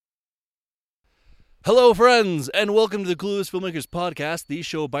Hello, friends, and welcome to the Clueless Filmmakers Podcast, the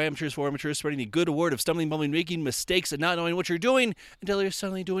show by amateurs for amateurs, spreading the good word of stumbling, bumbling, making mistakes, and not knowing what you're doing until you're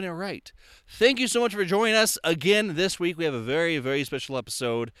suddenly doing it right. Thank you so much for joining us again this week. We have a very, very special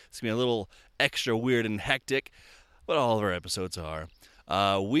episode. It's going to be a little extra weird and hectic, but all of our episodes are.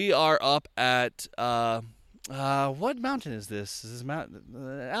 We are up at, what mountain is this? Is this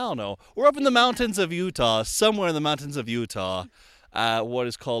mountain? I don't know. We're up in the mountains of Utah, somewhere in the mountains of Utah. What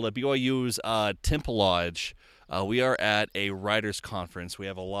is called a BYU's Temple Lodge. We are at a writers' conference. We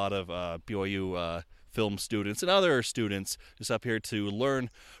have a lot of BYU film students and other students just up here to learn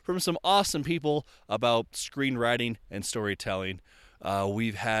from some awesome people about screenwriting and storytelling.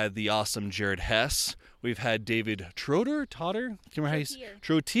 We've had the awesome Jared Hess. We've had David Trotter?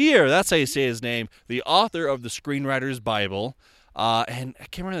 Trottier, that's how you say his name. The author of the Screenwriter's Bible. And I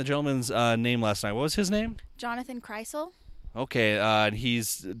can't remember the gentleman's name last night. What was his name? Jonathan Kreisel. Okay, and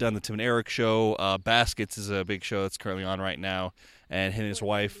he's done the Tim and Eric show. Baskets is a big show that's currently on right now. And him and his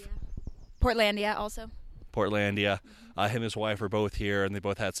wife... Portlandia also. Portlandia. Him and his wife are both here, and they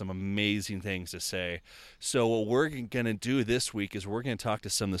both had some amazing things to say. So what we're going to do this week is we're going to talk to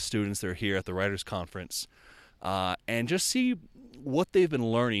some of the students that are here at the Writers' Conference and just see what they've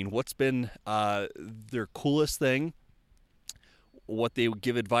been learning, what's been their coolest thing, what they would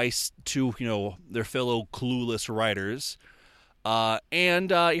give advice to, their fellow clueless writers.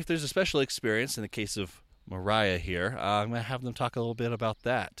 And if there's a special experience, in the case of Mariah here, I'm going to have them talk a little bit about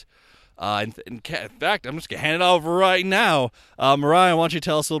that. In fact, I'm just going to hand it over right now. Mariah, why don't you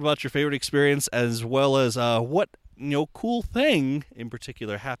tell us a little about your favorite experience as well as what cool thing in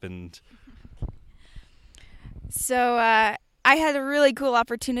particular happened? So I had a really cool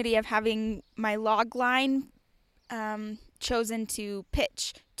opportunity of having my log line chosen to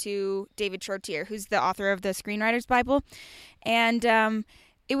pitch to David Trottier, who's the author of the Screenwriter's Bible. And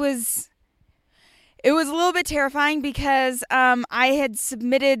it was a little bit terrifying because I had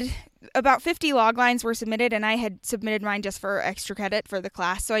submitted, about 50 log lines were submitted, and I had submitted mine just for extra credit for the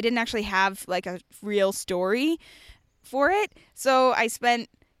class. So I didn't actually have like a real story for it. So I spent,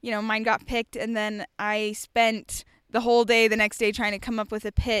 mine got picked, and then I spent the whole day the next day trying to come up with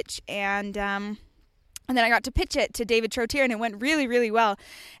a pitch, and then I got to pitch it to David Trottier, and it went really, really well,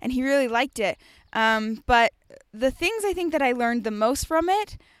 and he really liked it. But the things I think that I learned the most from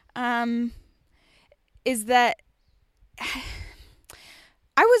it is that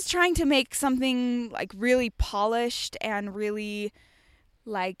I was trying to make something like really polished and really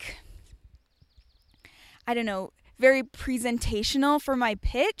very presentational for my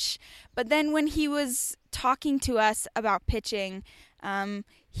pitch. But then when he was talking to us about pitching,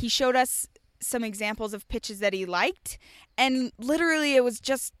 he showed us some examples of pitches that he liked, and literally it was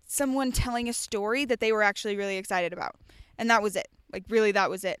just someone telling a story that they were actually really excited about, and that was it. That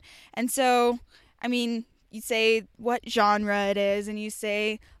was it. And so, you say what genre it is, and you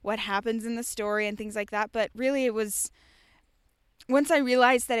say what happens in the story and things like that, but really it was, once I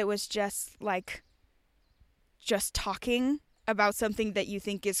realized that it was just talking about something that you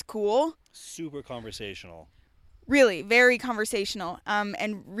think is cool. Super conversational. Really, very conversational,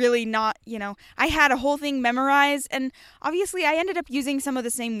 and really not, I had a whole thing memorized, and obviously I ended up using some of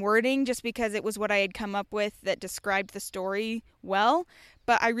the same wording just because it was what I had come up with that described the story well,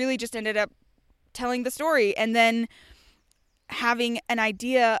 but I really just ended up telling the story and then having an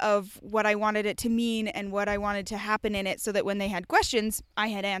idea of what I wanted it to mean and what I wanted to happen in it so that when they had questions, I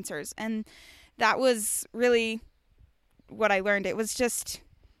had answers, and that was really what I learned. It was just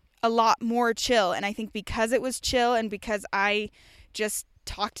a lot more chill, and I think because it was chill and because I just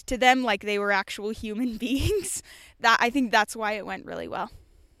talked to them like they were actual human beings, I think that's why it went really well.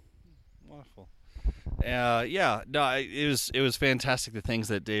 Wonderful. It was fantastic, the things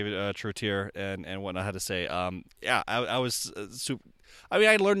that David Trottier and whatnot had to say. I was super.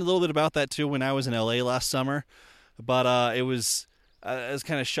 I learned a little bit about that too when I was in LA last summer, but I was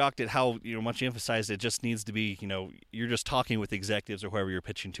kind of shocked at how much you emphasized it just needs to be, you're just talking with executives or whoever you're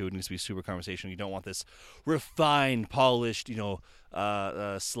pitching to. It needs to be super conversational. You don't want this refined, polished,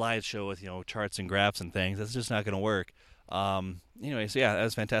 slideshow with charts and graphs and things. That's just not going to work. That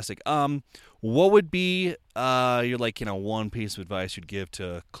was fantastic. What would be your one piece of advice you'd give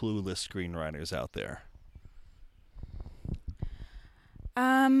to clueless screenwriters out there?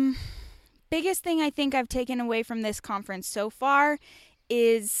 Biggest thing I think I've taken away from this conference so far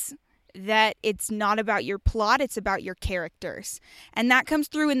is that it's not about your plot, it's about your characters. And that comes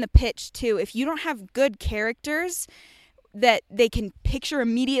through in the pitch too. If you don't have good characters that they can picture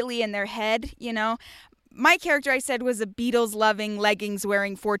immediately in their head, my character I said was a Beatles-loving,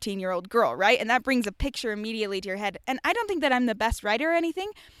 leggings-wearing 14-year-old girl, right? And that brings a picture immediately to your head. And I don't think that I'm the best writer or anything,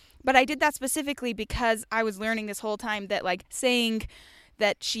 But I did that specifically because I was learning this whole time that, like, saying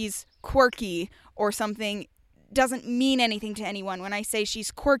that she's quirky or something doesn't mean anything to anyone. When I say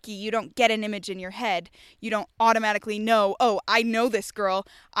she's quirky, you don't get an image in your head. You don't automatically know, oh, I know this girl.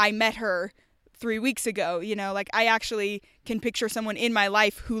 I met her 3 weeks ago. You know, like, I actually can picture someone in my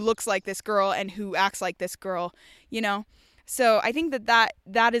life who looks like this girl and who acts like this girl, you know. So I think that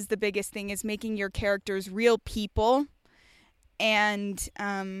is the biggest thing, is making your characters real people, and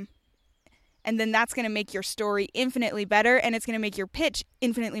then that's going to make your story infinitely better, and it's going to make your pitch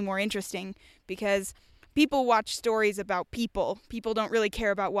infinitely more interesting, because people watch stories about people. People don't really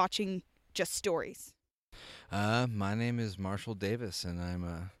care about watching just stories. My name is Marshall Davis, and I'm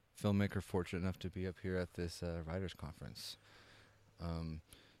a filmmaker fortunate enough to be up here at this writers conference.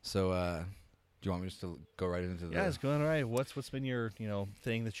 Do you want me just to go right into the... Yeah, it's going all right. What's been your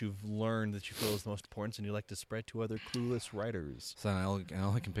thing that you've learned that you feel is the most important and you like to spread to other clueless writers? So I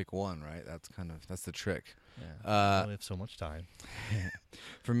only can pick one, right? That's the trick. Yeah, I only have so much time.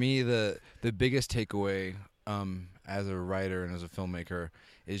 For me, the biggest takeaway as a writer and as a filmmaker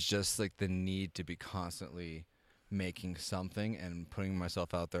is just like the need to be constantly making something and putting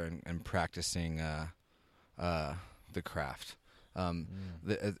myself out there and practicing the craft.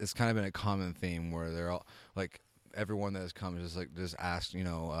 It's kind of been a common theme where they're all like, everyone that has come just asked,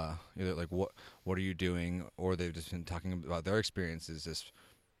 either like what are you doing, or they've just been talking about their experiences just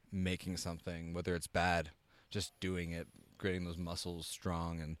making something, whether it's bad, just doing it, getting those muscles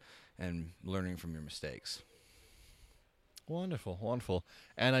strong and learning from your mistakes. Wonderful.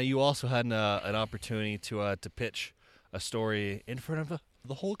 And you also had an opportunity to pitch a story in front of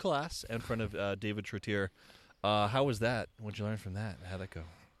the whole class, in front of David Trottier. How was that? What'd you learn from that? How'd that go?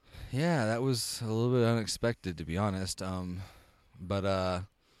 Yeah, that was a little bit unexpected, to be honest. But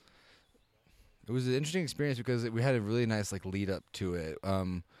it was an interesting experience because we had a really nice lead up to it.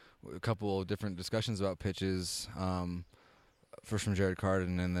 A couple of different discussions about pitches. First from Jared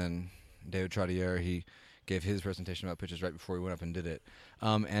Carden, and then David Trottier. He gave his presentation about pitches right before he went up and did it.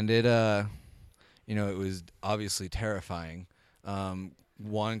 And it, it was obviously terrifying.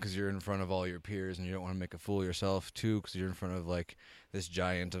 One, because you're in front of all your peers and you don't want to make a fool of yourself. Two, because you're in front of this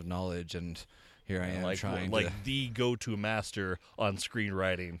giant of knowledge, and here I am trying to the go-to master on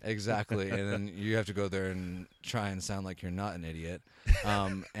screenwriting. Exactly, and then you have to go there and try and sound like you're not an idiot.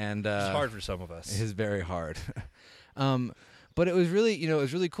 And it's hard for some of us. It is very hard. But it was really, it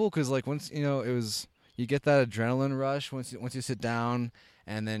was really cool because once you get that adrenaline rush once you sit down.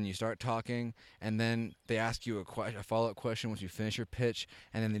 And then you start talking, and then they ask you a follow-up question once you finish your pitch,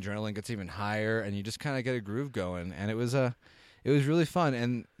 and then the adrenaline gets even higher, and you just kind of get a groove going. And it was really fun,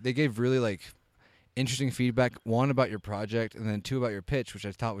 and they gave really interesting feedback. One, about your project, and then two, about your pitch, which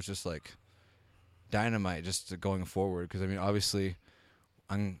I thought was just dynamite just going forward. Because obviously,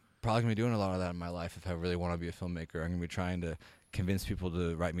 I'm probably gonna be doing a lot of that in my life if I really want to be a filmmaker. I'm gonna be trying to convince people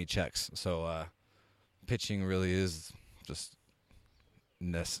to write me checks. So pitching really is just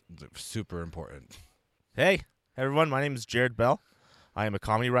super important. Hey everyone, my name is Jared Bell. I am a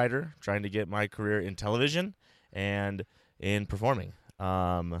comedy writer trying to get my career in television and in performing.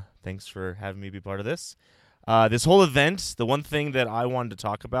 Thanks for having me be part of this. This whole event, the one thing that I wanted to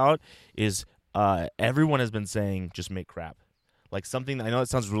talk about is everyone has been saying just make crap. Something, I know it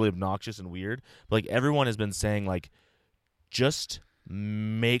sounds really obnoxious and weird, but everyone has been saying just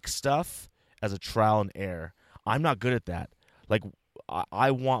make stuff as a trial and error. I'm not good at that.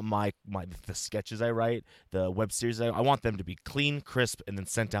 I want the sketches I write, the web series I want them to be clean, crisp, and then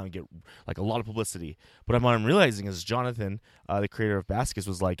sent out and get a lot of publicity. But what I'm realizing is Jonathan, the creator of Baskets,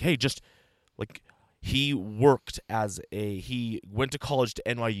 was hey, just he worked he went to college to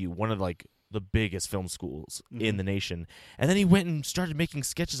NYU, one of the biggest film schools in the nation, and then he went and started making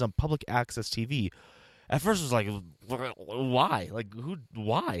sketches on public access TV. At first, it was why?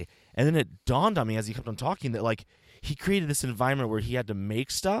 Why? And then it dawned on me as he kept on talking that he created this environment where he had to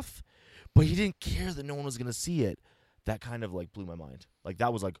make stuff, but he didn't care that no one was going to see it. That kind of blew my mind.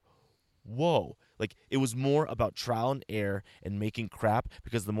 That was whoa. It was more about trial and error and making crap,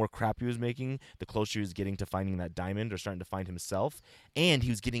 because the more crap he was making, the closer he was getting to finding that diamond or starting to find himself. And he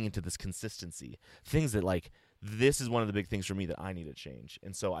was getting into this consistency. Things that this is one of the big things for me that I need to change.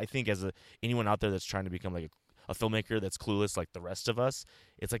 And so I think as anyone out there that's trying to become a filmmaker that's clueless like the rest of us,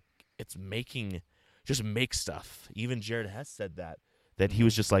 it's just make stuff. Even Jared has said that he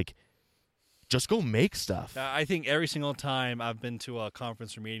was just just go make stuff. I think every single time I've been to a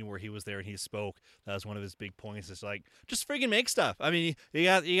conference or meeting where he was there and he spoke, that was one of his big points. It's just freaking make stuff. I mean, you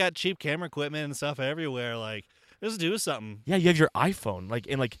got cheap camera equipment and stuff everywhere. Just do something. Yeah, you have your iPhone.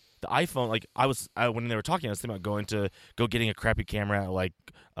 the iPhone, like when they were talking, I was thinking about getting a crappy camera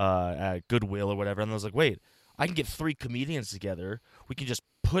at Goodwill or whatever, and I was like, wait, I can get 3 comedians together. We can just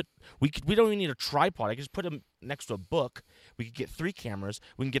we don't even need a tripod. I can just put them next to a book. We could get 3 cameras.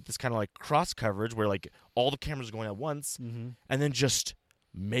 We can get this kind of like cross coverage where like all the cameras are going at once, and then just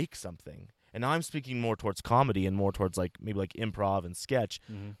make something. And now I'm speaking more towards comedy and more towards like maybe like improv and sketch.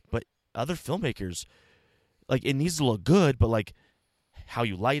 But other filmmakers, like it needs to look good, but like how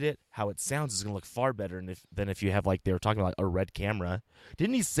you light it, how it sounds is going to look far better than if you have like they were talking about a Red camera.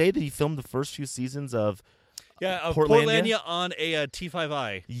 Didn't he say that he filmed the first few seasons of Portlandia on a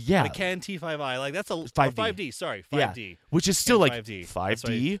T5i. Yeah. The Canon T5i. Like that's a 5D. 5D. Sorry, 5D. Yeah. Which is still like 5D.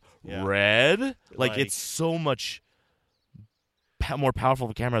 5D, Yeah. Red. Like Like- it's so much more powerful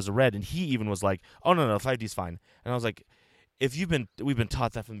of a camera as a Red. And he even was like, oh, no, 5D's fine. And I was like, we've been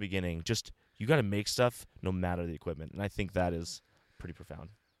taught that from the beginning. Just you got to make stuff no matter the equipment. And I think that is pretty profound.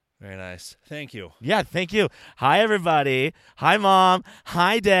 Very nice. Thank you. Yeah, thank you. Hi, everybody. Hi, Mom.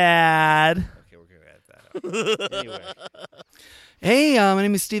 Hi, Dad. Okay, we're going to edit that out. Anyway. Hey, my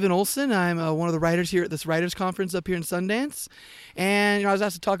name is Steven Olson. I'm one of the writers here at this writers conference up here in Sundance. And I was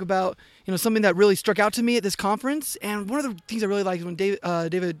asked to talk about something that really struck out to me at this conference. And one of the things I really liked is when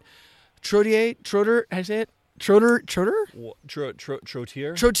David Trotter, how do you say it? Trotter? Trotier?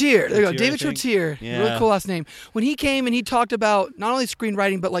 Trotier. There you go. Trotier, David I think. Trotier. Yeah. Really cool last name. When he came and he talked about not only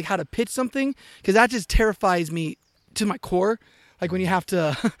screenwriting, but like how to pitch something, because that just terrifies me to my core. Like when you have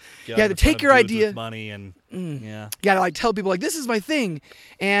to, Get to on the take front your of dudes idea. with money and yeah. You gotta like tell people like this is my thing.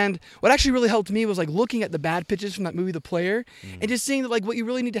 And what actually really helped me was like looking at the bad pitches from that movie The Player and just seeing that like what you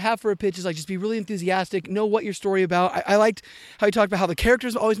really need to have for a pitch is like just be really enthusiastic, know what your story about. I liked how he talked about how the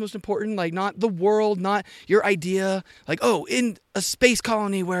characters are always most important, like not the world, not your idea, like in a space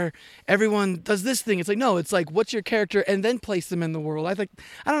colony where everyone does this thing. It's like no, it's like what's your character and then place them in the world. I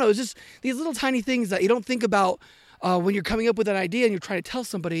don't know, it's just these little tiny things that you don't think about when you're coming up with an idea and you're trying to tell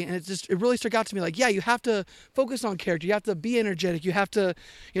somebody, and it really stuck out to me. Like, yeah, you have to focus on character. You have to be energetic. You have to,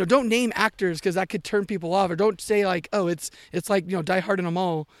 don't name actors because that could turn people off. Or don't say like, oh, it's like Die Hard in a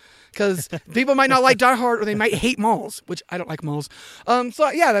mall, because people might not like Die Hard or they might hate malls, which I don't like malls. So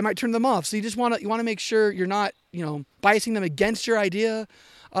yeah, that might turn them off. So you just want to make sure you're not biasing them against your idea.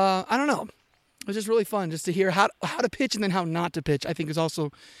 I don't know. It was just really fun just to hear how to pitch and then how not to pitch. I think is also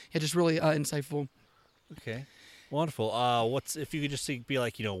just really insightful. Okay. Wonderful. What's if you could just be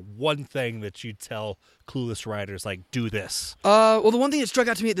like, one thing that you'd tell clueless writers, like, do this? Well, the one thing that struck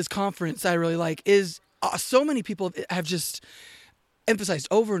out to me at this conference that I really like is so many people have just emphasized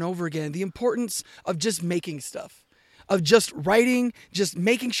over and over again the importance of just making stuff, of just writing, just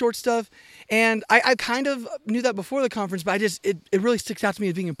making short stuff. And I kind of knew that before the conference, but it really sticks out to me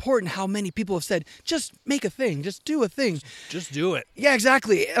as being important how many people have said, just make a thing, just do a thing. Just do it. Yeah,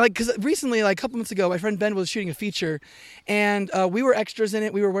 exactly. Like, because recently, like a couple months ago, my friend Ben was shooting a feature, and we were extras in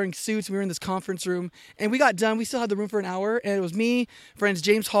it. We were wearing suits. We were in this conference room, and we got done. We still had the room for an hour, and it was me, friends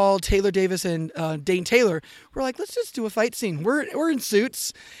James Hall, Taylor Davis, and Dane Taylor. We're like, let's just do a fight scene. We're in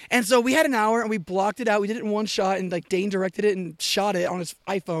suits, and so we had an hour, and we blocked it out. We did it in one shot, and like Dane directed it and shot it on his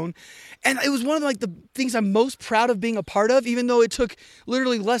iPhone, and it was one of the things I'm most proud of being a part of, even though it took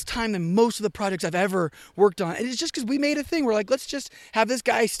literally less time than most of the projects I've ever worked on. And it's just because we made a thing. We're like, let's just have this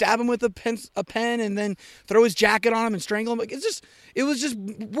guy stab him with a pen and then throw his jacket on him and strangle him. Like it was just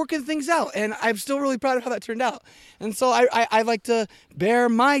working things out, and I'm still really proud of how that turned out. And so I like to bear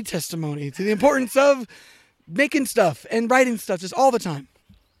my testimony to the importance of making stuff and writing stuff just all the time.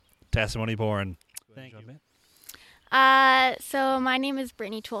 Testimony born. Thank you. So my name is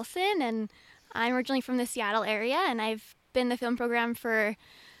Brittany Toulson, and I'm originally from the Seattle area, and I've been in the film program for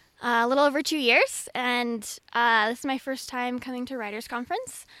a little over 2 years, and this is my first time coming to Writers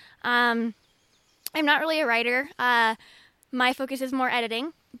Conference. I'm not really a writer. My focus is more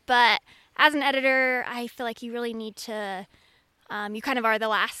editing, but as an editor, I feel like you really need to, you kind of are the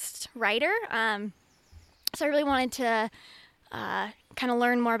last writer. So I really wanted to kind of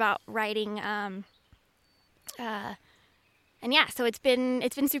learn more about writing. And yeah, so it's been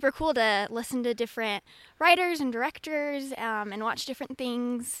super cool to listen to different writers and directors and watch different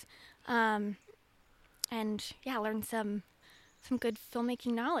things, and yeah, learn some good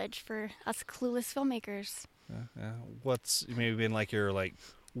filmmaking knowledge for us clueless filmmakers. What's maybe been like your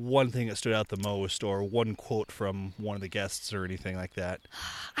one thing that stood out the most, or one quote from one of the guests, or anything like that?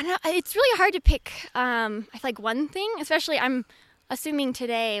 I know it's really hard to pick. I feel like one thing, especially I'm assuming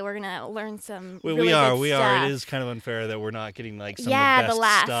today we're gonna learn some. Well, really we are. good We stuff. are. It is kind of unfair that we're not getting some of the Yeah, best the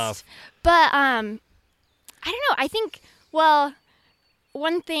last stuff. But I don't know. I think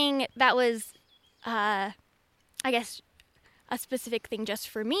one thing that was, I guess, a specific thing just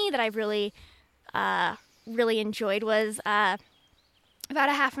for me that I've really enjoyed was about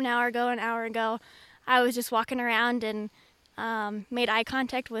a half an hour ago, I was just walking around and made eye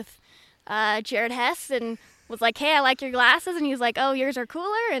contact with Jared Hess and was like, hey, I like your glasses. And he was like, oh, yours are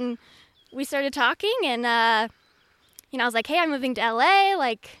cooler. And we started talking and, I was like, hey, I'm moving to LA.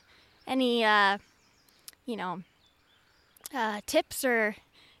 Like any, tips or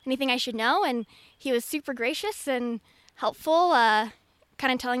anything I should know. And he was super gracious and helpful,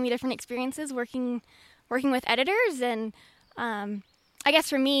 kind of telling me different experiences working with editors. And I guess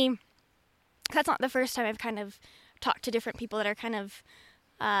for me, that's not the first time I've kind of talked to different people that are kind of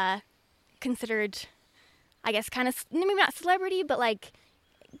considered, I guess, kind of maybe not celebrity, but like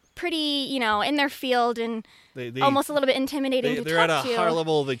pretty, in their field and They almost a little bit intimidating to they're talk at a to. higher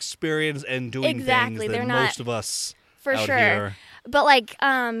level of experience and doing Exactly, things they're than not- most of us For out sure. here. But like,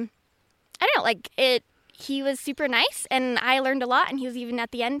 I don't know, like he was super nice and I learned a lot, and he was even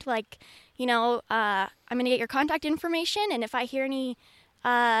at the end like, I'm going to get your contact information, and if I hear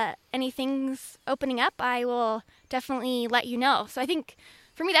any things opening up, I will definitely let you know. So I think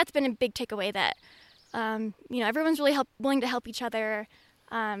for me, that's been a big takeaway that, everyone's really willing to help each other.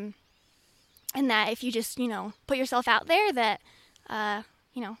 And that if you just, put yourself out there that,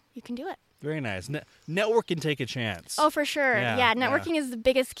 you can do it. Very nice. Network can take a chance. Oh, for sure. Yeah, Yeah, networking is the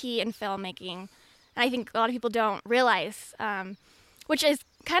biggest key in filmmaking. And I think a lot of people don't realize, which is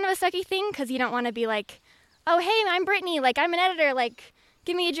kind of a sucky thing because you don't want to be like, oh, hey, I'm Brittany. Like, I'm an editor. Like,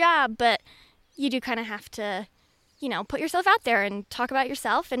 give me a job. But you do kind of have to, put yourself out there and talk about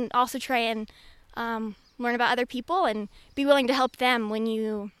yourself, and also try and learn about other people and be willing to help them when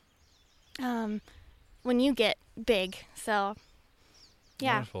you get big. So,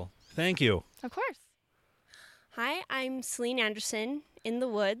 yeah, Wonderful. Thank you. of course. Hi, I'm Celine Anderson in the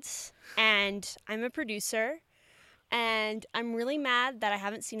Woods, and I'm a producer, and I'm really mad that I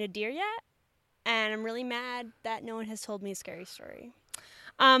haven't seen a deer yet, and I'm really mad that no one has told me a scary story.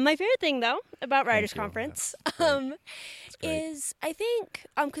 My favorite thing, though, about Writers' you. Conference great. is I think,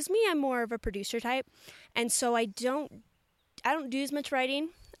 because I'm more of a producer type, and so I don't do as much writing,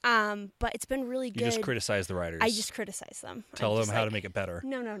 but it's been really You good. just criticize the writers. I just criticize them. tell I'm them just how like, to make it better.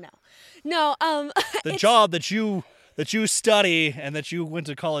 No. The it's- job that you study and that you went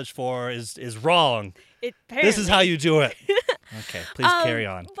to college for is wrong. This is how you do it. Okay, please carry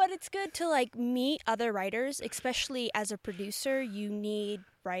on. But it's good to like meet other writers, especially as a producer. You need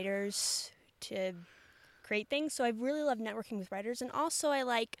writers to create things. So I really love networking with writers, and also I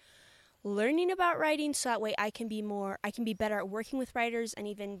like learning about writing so that way I can be better at working with writers and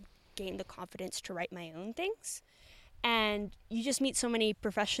even gain the confidence to write my own things. And you just meet so many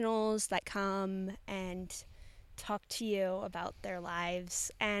professionals that come and talk to you about their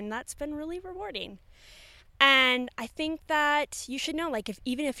lives, and that's been really rewarding. And I think that you should know, like,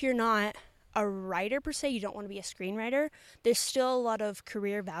 even if you're not a writer per se, you don't want to be a screenwriter, there's still a lot of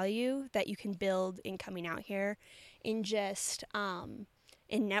career value that you can build in coming out here, in just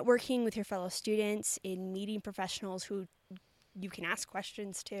in networking with your fellow students, in meeting professionals who you can ask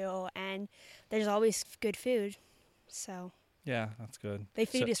questions to, and there's always good food. So Yeah, that's good. they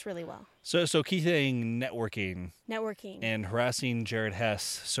feed us really well. So key thing, networking Networking. and harassing Jared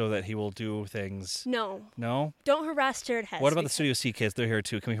Hess so that he will do things. No, No? don't harass Jared Hess. What about the because- Studio C kids? They're here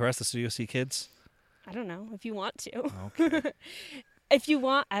too. Can we harass the Studio C kids? I don't know, if you want to. Okay. If you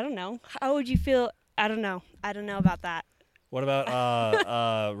want, I don't know. How would you feel? I don't know. I don't know about that. What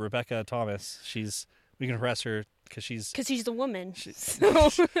about Rebecca Thomas? We can harass her because she's. Because she's the woman.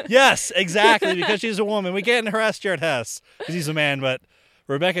 Yes, exactly, because she's a woman. We can't harass Jared Hess because he's a man, but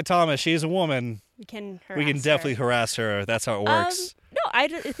Rebecca Thomas, she's a woman. We can harass We can definitely her. harass her. That's how it works. No, I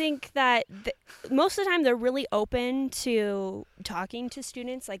think that most of the time they're really open to talking to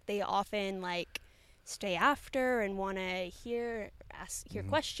students. Like, they often, like, stay after and want to hear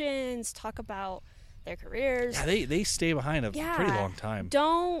questions, talk about their careers. Yeah, they stay behind a Yeah. pretty long time.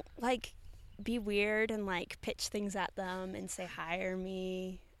 Don't, like, be weird and, like, pitch things at them and say, hire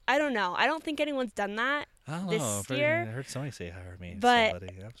me. I don't know. I don't think anyone's done that. I don't this know. year- I heard somebody say hire me. But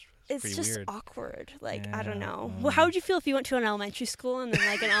somebody. That's It's pretty just weird. awkward. Like, I don't Yeah, know. Well, how would you feel if you went to an elementary school and then,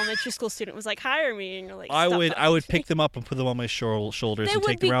 like, an elementary school student was like, hire me, and you're like, I "Stop would talking to me." pick them up and put them on my shoulders They and would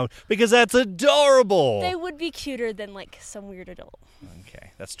take them be- around because that's adorable. They would be cuter than, like, some weird adult.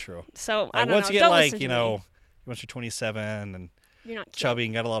 Okay, that's true. So, I Like, don't once know. you get Don't like, listen to me. once you're 27 and You're not cute. chubby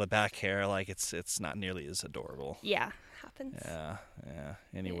and got a lot of back hair, like it's not nearly as adorable. Yeah, happens. Yeah.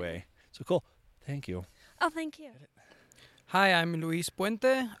 Anyway, so cool. Thank you. Oh, thank you. Hi, I'm Luis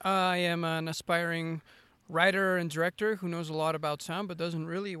Puente. I am an aspiring writer and director who knows a lot about sound but doesn't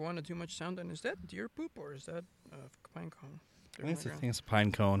really want to do much sound. And is that deer poop or is that pine cone? I think it's a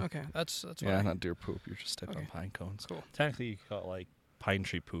pine cone. Okay, that's Yeah, what not deer poop. You're just stepped on Okay. pine cones. Cool. Technically, you call it like pine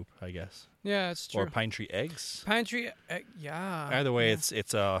tree poop, I guess, Yeah, it's true. or pine tree eggs. Pine tree, yeah. Either way, yeah.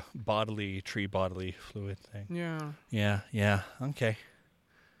 it's a bodily fluid thing. Yeah, Yeah. Okay.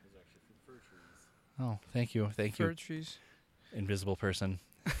 Oh, thank you, fir trees. invisible person.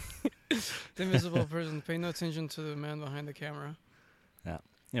 The invisible person. Pay no attention to the man behind the camera.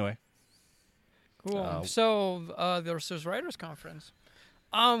 Anyway, Cool. So there's Writers Conference.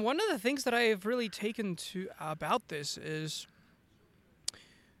 One of the things that I have really taken to about this is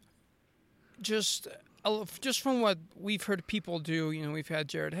just from what we've heard people do. You know, we've had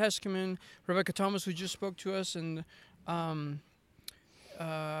Jared Heskeman, Rebecca Thomas, who just spoke to us, and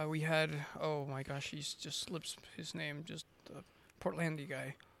we had, oh my gosh, he's just slips his name, just the Portlandy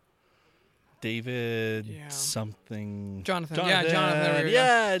guy. David Yeah. something. Jonathan. Yeah, Jonathan. There we go.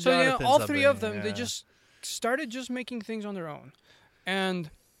 Yeah, So, Jonathan all three of something, them, they yeah. just started just making things on their own.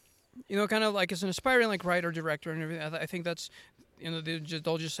 And, kind of like as an aspiring like writer, director, and everything, I think that's,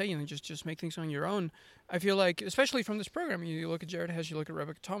 they'll just say, just make things on your own. I feel like, especially from this program, you look at Jared Hess, you look at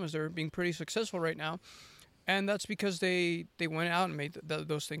Rebecca Thomas, they're being pretty successful right now. And that's because they went out and made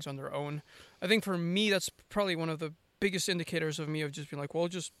those things on their own. I think for me, that's probably one of the biggest indicators of me of just being like, well,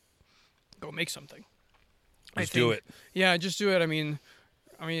 just go make something. Just do it. Yeah, just do it. I mean,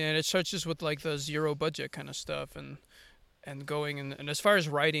 and it starts just with like the zero budget kind of stuff and going and as far as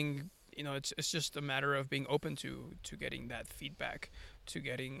writing, it's just a matter of being open to getting that feedback, to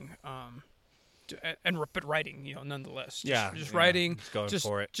getting but writing, nonetheless. Just writing, just going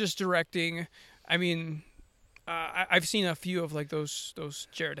for it. Just directing. I mean, I've seen a few of like those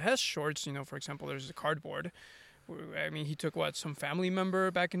Jared Hess shorts. For example, there's the Cardboard. I mean, he took some family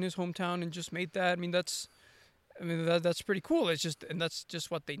member back in his hometown and just made that. That's pretty cool. And that's just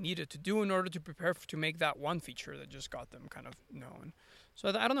what they needed to do in order to prepare to make that one feature that just got them kind of known. So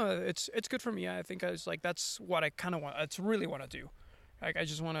I don't know. It's good for me. I think that's what I kind of want. That's really want to do. Like I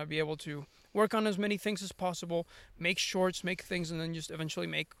just want to be able to work on as many things as possible, make shorts, make things, and then just eventually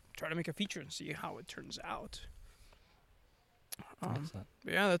try to make a feature and see how it turns out. Excellent.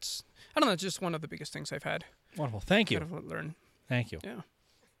 But yeah, that's just one of the biggest things I've had. Wonderful. Thank you. Kind of learn. Thank you. Yeah.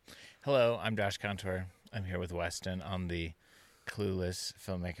 Hello, I'm Josh Contour. I'm here with Weston on the Clueless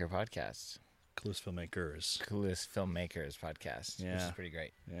Filmmaker Podcast. Clueless Filmmakers. Clueless Filmmakers Podcast, which Yeah. is pretty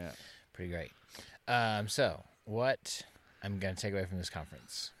great. Yeah. Pretty great. So, what I'm going to take away from this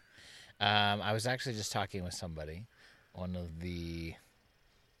conference. I was actually just talking with somebody, one of the,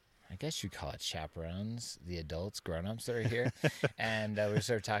 I guess you'd call it chaperones, the adults, grown-ups that are here. And we were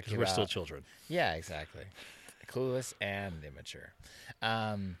sort of talking We're about... still children. Yeah, exactly. Clueless and immature.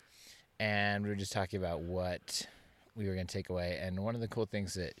 And we were just talking about what we were going to take away. And one of the cool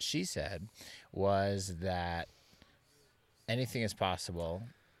things that she said was that anything is possible,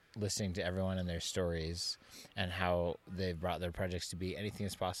 listening to everyone and their stories and how they've brought their projects to be. Anything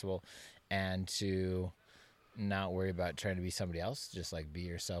is possible. And to not worry about trying to be somebody else. Just like be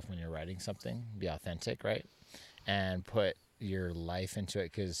yourself when you're writing something. Be authentic, right? And put your life into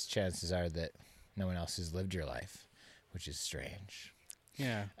it, because chances are that no one else has lived your life, which is strange.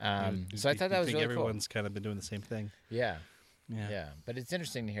 Yeah. So I thought that was really cool. Everyone's kind of been doing the same thing. Yeah. Yeah. Yeah. But it's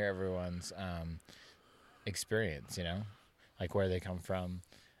interesting to hear everyone's experience, like where they come from,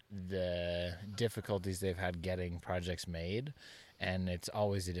 the difficulties they've had getting projects made, and it's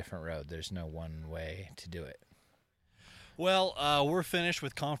always a different road. There's no one way to do it. Well, we're finished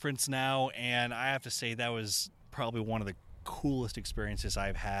with conference now, and I have to say that was probably one of the coolest experiences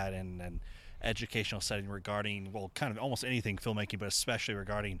I've had in an educational setting regarding, kind of almost anything filmmaking, but especially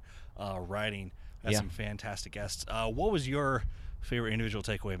regarding writing. Had some fantastic guests. What was your favorite individual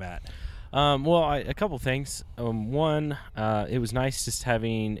takeaway, Matt? A couple things. One, it was nice just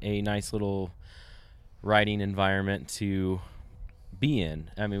having a nice little writing environment to be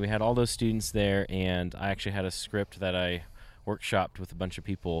in. I mean, we had all those students there, and I actually had a script that I workshopped with a bunch of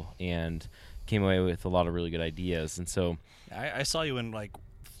people and came away with a lot of really good ideas. And so I saw you in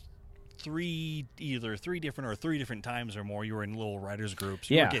three different times or more. You were in little writers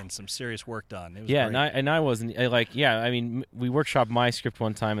groups. You were getting some serious work done. It was great. and I wasn't I mean, we workshopped my script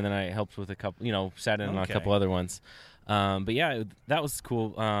one time, and then I helped with a couple, sat in on a couple other ones. But yeah, that was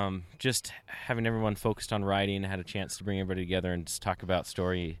cool. Just having everyone focused on writing, had a chance to bring everybody together and just talk about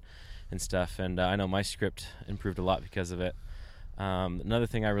story and stuff. And I know my script improved a lot because of it. Another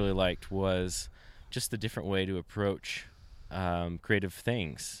thing I really liked was just the different way to approach creative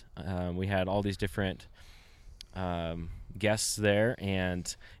things. We had all these different guests there,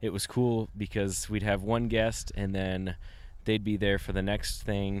 and it was cool because we'd have one guest and then they'd be there for the next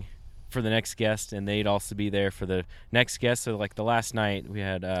thing for the next guest, and they'd also be there for the next guest. So like the last night we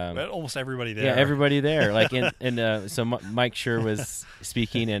had almost everybody there. Yeah, everybody there. Like so Mike Schur was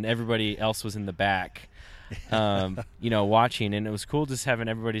speaking, and everybody else was in the back, watching, and it was cool just having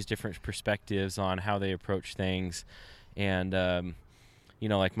everybody's different perspectives on how they approach things, and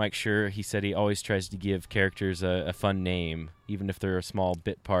like Mike Schur, he said he always tries to give characters a fun name, even if they're a small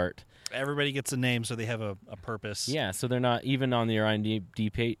bit part. Everybody gets a name, so they have a purpose. Yeah, so they're not, even on their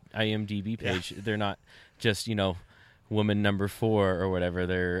IMDb page, they're not just, woman number 4 or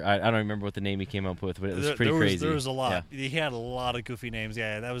whatever. I don't remember what the name he came up with, but it was pretty crazy. There was a lot. Yeah. He had a lot of goofy names.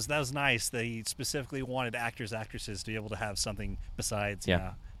 Yeah, that was nice that he specifically wanted actresses to be able to have something besides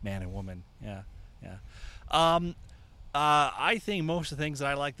man and woman. Yeah. I think most of the things that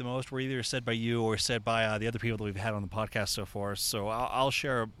I like the most were either said by you or said by the other people that we've had on the podcast so far. So I'll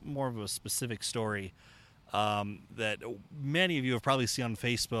share more of a specific story that many of you have probably seen on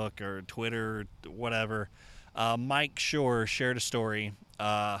Facebook or Twitter or whatever. Mike Schur shared a story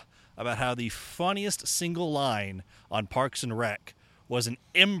about how the funniest single line on Parks and Rec was an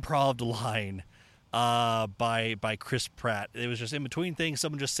improv line by Chris Pratt. It was just in between things.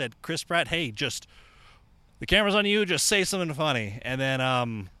 Someone just said, Chris Pratt, hey, just... the camera's on you, just say something funny. And then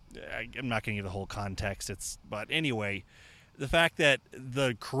I'm not going to give the whole context. But anyway, the fact that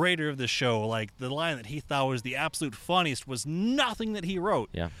the creator of the show, like the line that he thought was the absolute funniest was nothing that he wrote.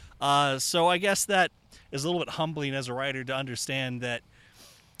 Yeah. So I guess that is a little bit humbling as a writer to understand that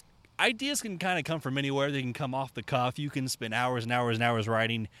ideas can kind of come from anywhere. They can come off the cuff. You can spend hours and hours and hours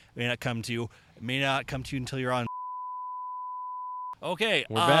writing. It may not come to you. It may not come to you until you're on. Okay.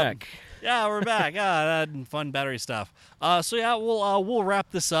 We're back. Yeah, we're back. Fun battery stuff. We'll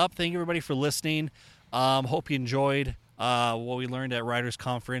wrap this up. Thank you everybody for listening. Hope you enjoyed what we learned at Writers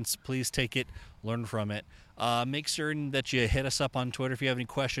Conference. Please take it, learn from it. Make certain that you hit us up on Twitter if you have any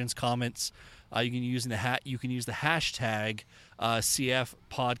questions, comments. You can use the hashtag CF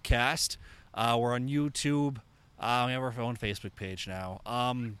Podcast. We're on YouTube. We have our own Facebook page now.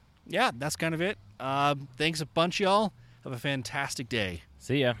 That's kind of it. Thanks a bunch, y'all. Have a fantastic day.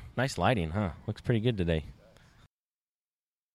 See ya. Nice lighting, huh? Looks pretty good today.